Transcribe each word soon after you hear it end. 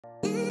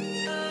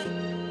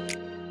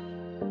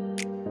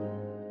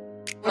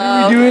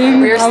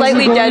We're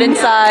slightly dead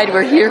inside.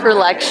 We're here for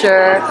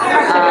lecture,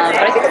 but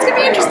I think it's gonna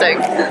be interesting.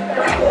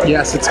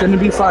 Yes, it's gonna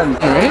be fun.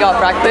 Right? We got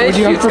breakfast. What do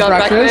you have for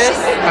breakfast?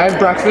 I have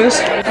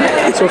breakfast.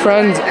 So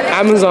friends,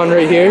 Amazon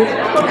right here.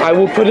 I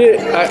will put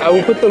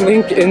the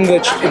link in the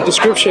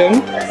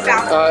description.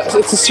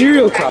 It's a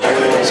cereal cup.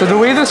 So the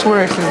way this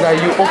works is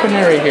that you open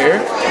it right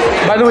here.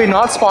 By the way,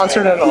 not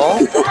sponsored at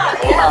all.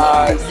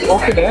 You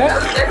open it.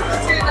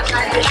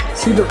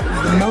 See the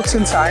milk's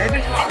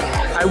inside.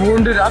 I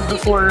warmed it up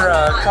before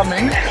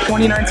coming,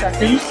 29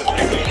 seconds,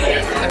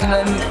 and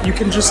then you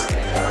can just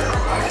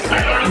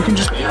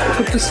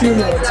put the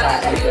cereal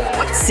inside like that.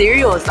 What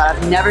cereal is that?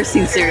 I've never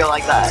seen cereal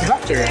like that.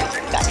 Vector.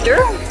 Vector?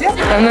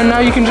 Yeah. And then now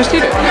you can just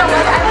eat it.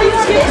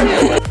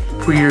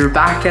 We're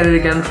back at it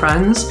again,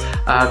 friends.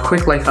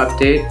 Quick life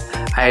update.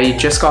 I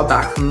just got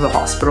back from the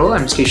hospital.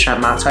 I'm stationed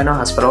at Mount Sinai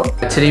Hospital.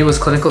 Today was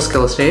clinical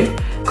skills day.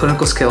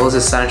 Clinical skills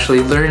is essentially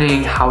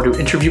learning how to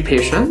interview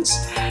patients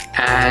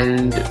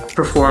and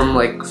perform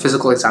like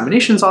physical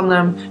examinations on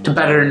them to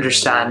better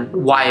understand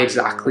why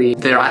exactly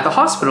they're at the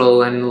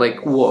hospital and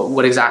like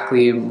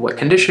what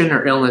condition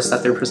or illness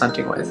that they're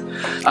presenting with.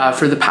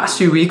 For the past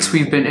few weeks,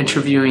 we've been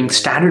interviewing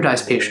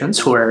standardized patients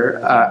who are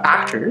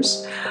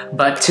actors,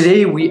 but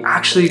today we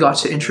actually got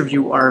to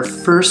interview our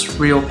first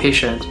real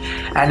patient,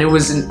 and it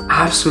was an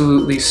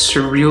absolutely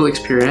surreal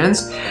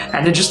experience,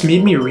 and it just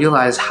made me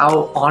realize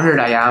how honored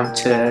I am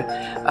to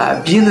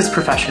be in this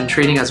profession,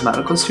 training as a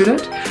medical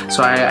student.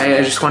 So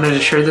I just wanted to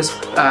share this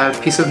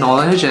piece of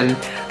knowledge and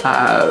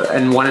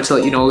wanted to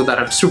let you know that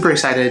I'm super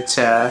excited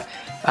to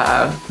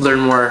learn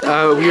more.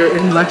 We are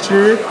in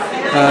lecture.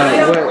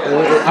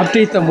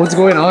 Update them, what's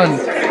going on?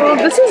 Well,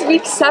 this is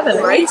week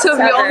 7, right? So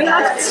we only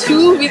have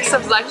 2 weeks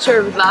of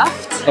lecture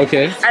left.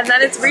 Okay. And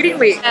then it's reading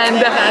week. And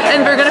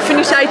we're gonna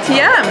finish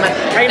ITM.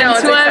 I know,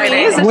 it's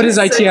exciting. What is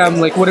ITM?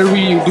 Like, what are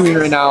we doing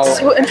right now?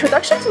 So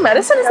Introduction to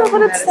Medicine, is that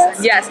what it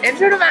says? Yes,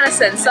 Intro to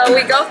Medicine. So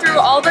we go through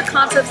all the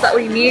concepts that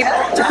we need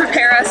to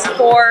prepare us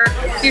for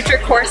future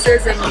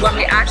courses and when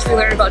we actually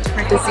learn about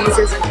different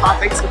diseases and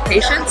topics with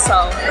patients.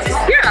 So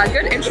yeah, a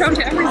good intro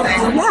to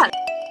everything. Yeah.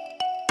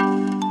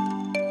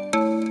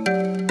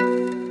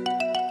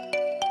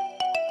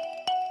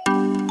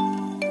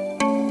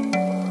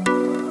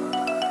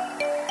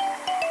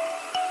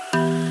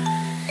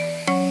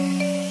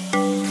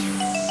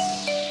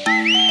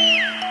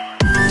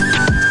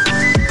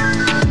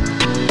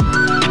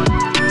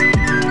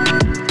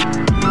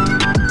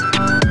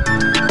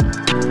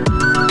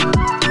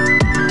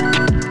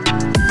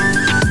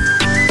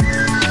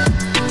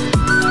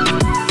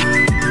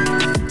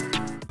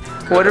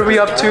 What are we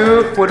up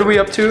to? What are we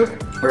up to?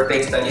 We're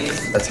fake studying.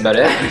 That's about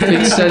it.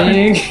 Fake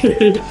studying.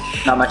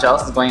 Not much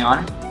else is going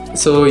on.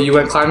 So you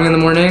went climbing in the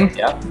morning?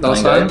 Yeah. That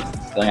was fun?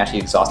 Feeling actually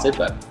exhausted,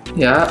 but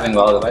yeah, doing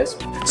well otherwise.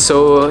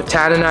 So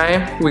Tan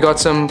and we got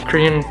some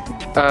Korean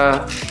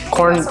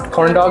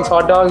corn dogs,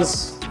 hot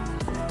dogs.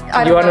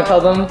 Do you want to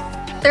tell them?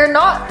 They're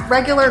not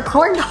regular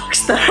corn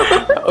dogs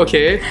though.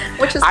 Okay.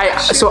 Which is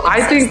so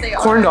I think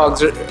corn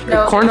dogs are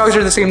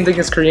the same thing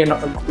as Korean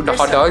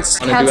hot dogs.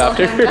 Wanna do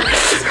after?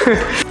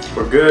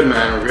 We're good,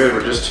 man. We're good.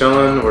 We're just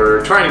chilling.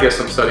 We're trying to get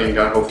some studying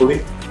done,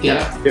 hopefully.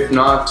 Yeah. If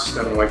not,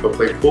 then like we'll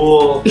play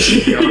pool.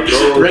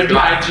 Right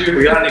behind you.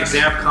 We got an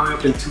exam coming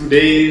up in 2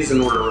 days,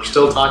 and we're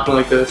still talking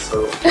like this.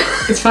 So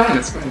it's fine.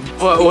 It's fine.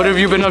 What have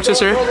you been up to,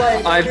 sir?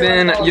 I've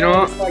been,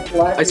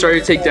 I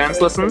started to take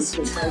dance lessons.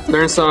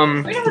 Learn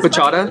some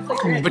bachata.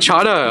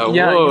 Bachata.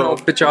 Yeah, whoa.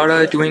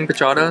 Bachata. Doing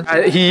bachata.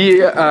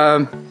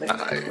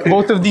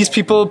 Both of these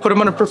people put him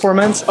on a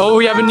performance. Oh,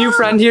 we have a new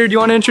friend here. Do you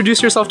want to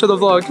introduce yourself to the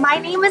vlog? My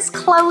name is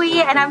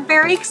Chloe, and I'm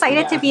very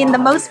excited to be in the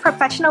most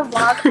professional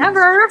vlog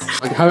ever.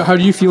 How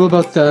do you feel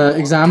about the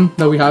exam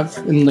that we have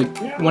in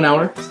like 1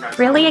 hour?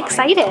 Really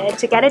excited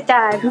to get it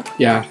done.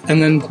 Yeah,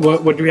 and then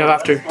what do we have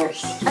after?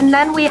 And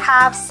then we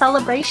have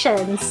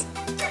celebrations.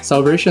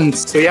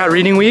 Celebrations. So yeah,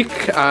 reading week.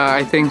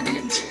 I think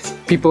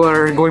people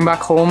are going back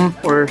home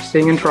or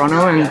staying in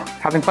Toronto and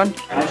having fun.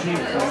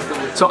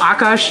 So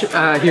Akash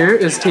here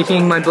is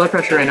taking my blood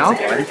pressure right now.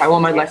 I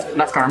want my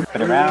left arm.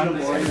 Put it around.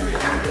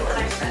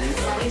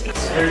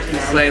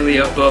 Slightly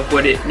above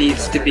what it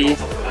needs to be.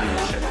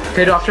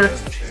 Okay, doctor.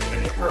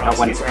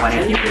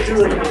 120.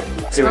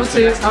 I would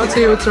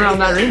say it's around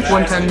that range,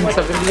 110,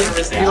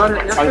 70. You got it?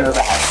 Yeah.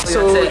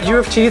 So U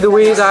of T, the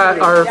way that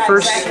our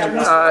first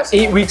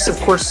 8 weeks of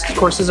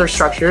courses are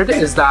structured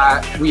is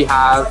that we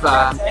have,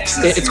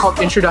 it's called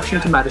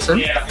Introduction to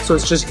Medicine. So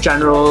it's just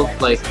general,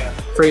 like,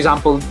 for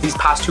example, these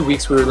past 2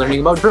 weeks we were learning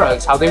about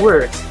drugs, how they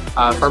work,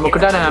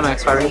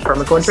 pharmacodynamics,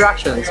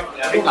 pharmacointeractions.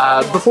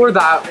 Before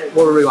that,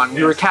 what were we on?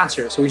 We were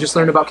cancer, so we just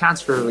learned about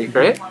cancer for a week,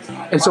 right?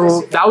 And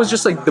so that was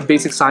just like the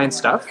basic science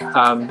stuff,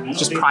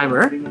 just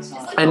primer.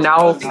 And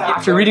now,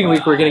 after reading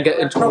week, we're gonna get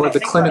into more of the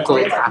clinical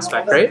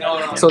aspect, right?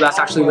 So that's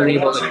actually learning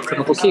about like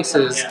clinical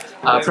cases,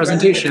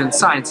 presentation,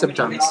 signs,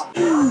 symptoms.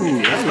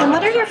 And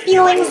what are your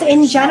feelings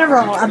in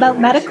general about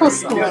medical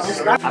school?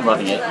 I'm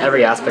loving it.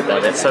 Every aspect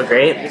of it. So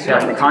great.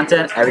 The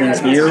content,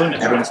 everything's new,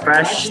 everything's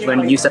fresh,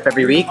 learning new stuff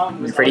every week.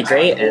 It's been pretty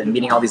great, and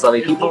meeting all these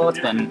lovely people, it's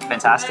been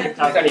fantastic.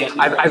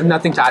 I have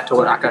nothing to add to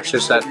what Akash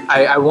just said.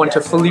 I want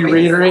to fully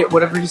reiterate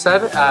whatever he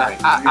said. I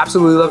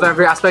absolutely love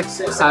every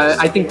aspect.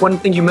 I think one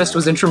thing you missed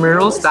was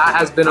intramurals. That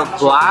has been a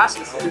blast.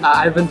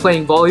 I've been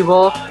playing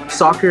volleyball,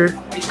 soccer,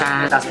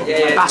 and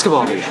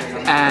basketball.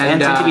 And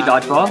maybe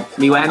dodgeball.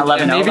 We went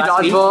 11-0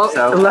 last week.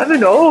 So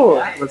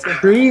 11-0. That's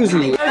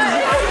crazy.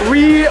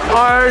 We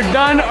are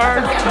done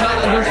our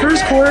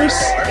first course.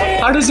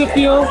 How does it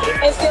feel?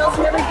 It feels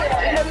really good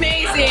and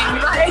amazing.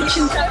 Like,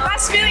 the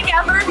best feeling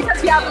ever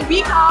because we have a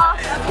week off.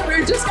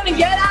 We're just gonna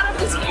get out of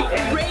this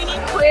rainy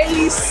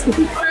place.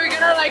 We're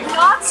gonna like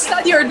not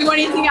study or do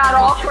anything at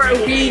all for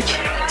a week.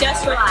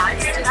 Just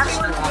relax.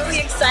 Everyone's really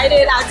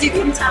excited, as you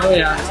can tell. Oh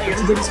yeah,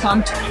 everybody's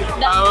pumped.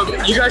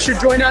 You guys should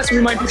join us. We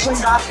might be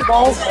playing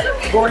basketball,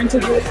 going to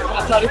the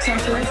athletic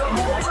center.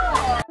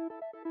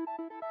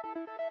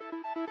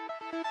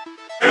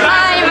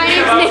 Hi, my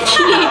name's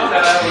Nikki.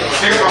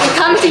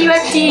 Come to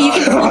UFT, you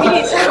can follow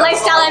me.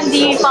 Lifestyle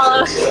MD,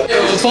 follow.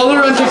 Follow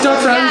her on TikTok,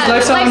 friends. Yeah,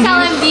 Lifestyle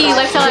MD.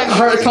 Lifestyle MD.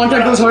 Hard,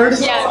 contact goes hard.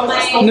 Yeah.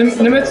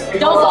 Nimit?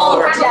 Don't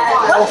follow her.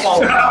 Don't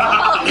follow her.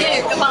 Follow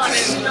him. Don't follow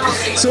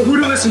him. So who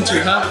to listen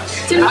to, huh?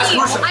 To me, I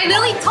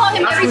literally taught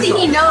him everything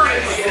he knows.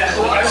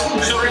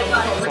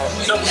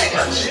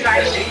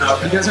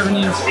 You guys have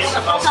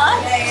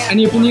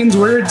any opinions,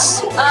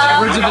 words of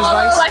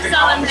advice?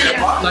 Lifestyle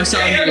MD.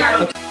 Lifestyle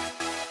MD. Okay.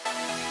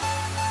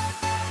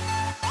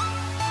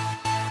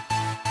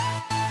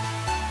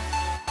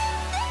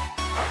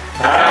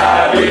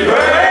 Happy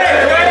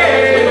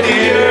birthday,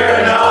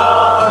 dear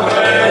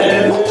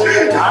Norman.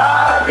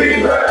 Happy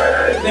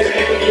birthday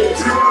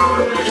to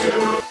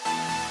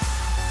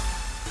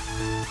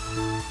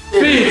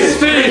you.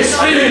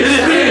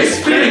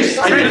 Speech.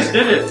 I just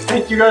did it.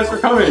 Thank you guys for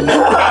coming.